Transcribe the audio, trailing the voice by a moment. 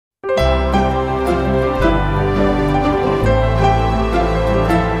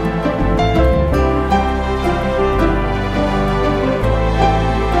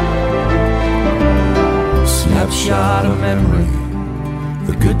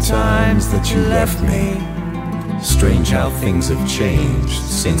times that you left me. Strange how things have changed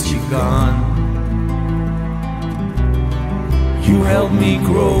since you've gone. You helped me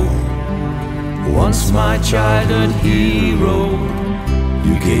grow, once my childhood hero.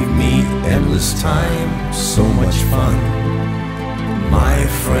 You gave me endless time, so much fun, my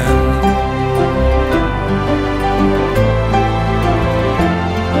friend.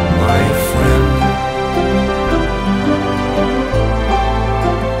 My friend.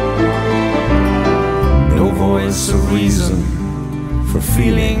 No voice or reason for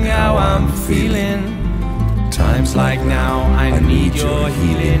feeling how I'm feeling. Times like now I need your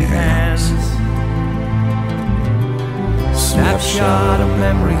healing hands. Snapshot of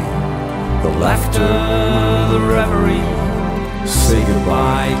memory, the laughter, the reverie. Say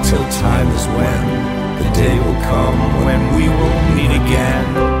goodbye till time is when the day will come when we will meet again.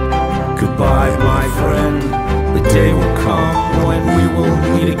 Goodbye, my friend, the day will come when we will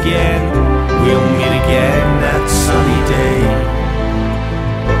meet again. We'll meet again that sunny day.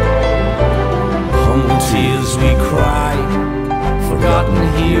 Humble tears we cry, forgotten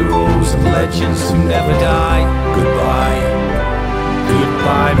heroes and legends who never die. Goodbye,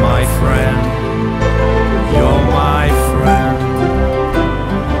 goodbye, my friend, you're my friend.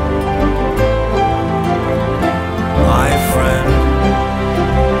 My friend.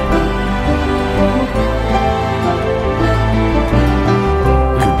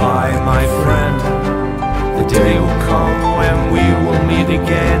 Goodbye, my friend, the day will come when we will meet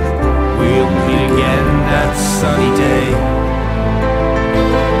again. We'll meet again that sunny day.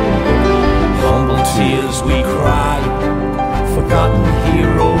 Humble tears we cry, forgotten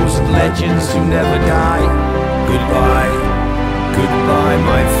heroes and legends who never die. Goodbye, goodbye,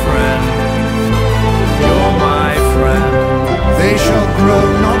 my friend, you're my friend. They shall grow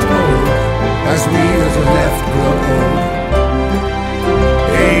not old, as we that are left grow old.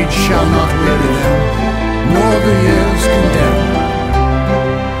 Age shall not weary them, nor the years condemn.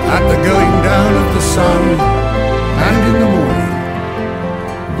 At the going down of the sun, and in the morning,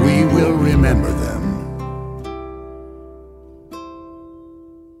 we will remember them.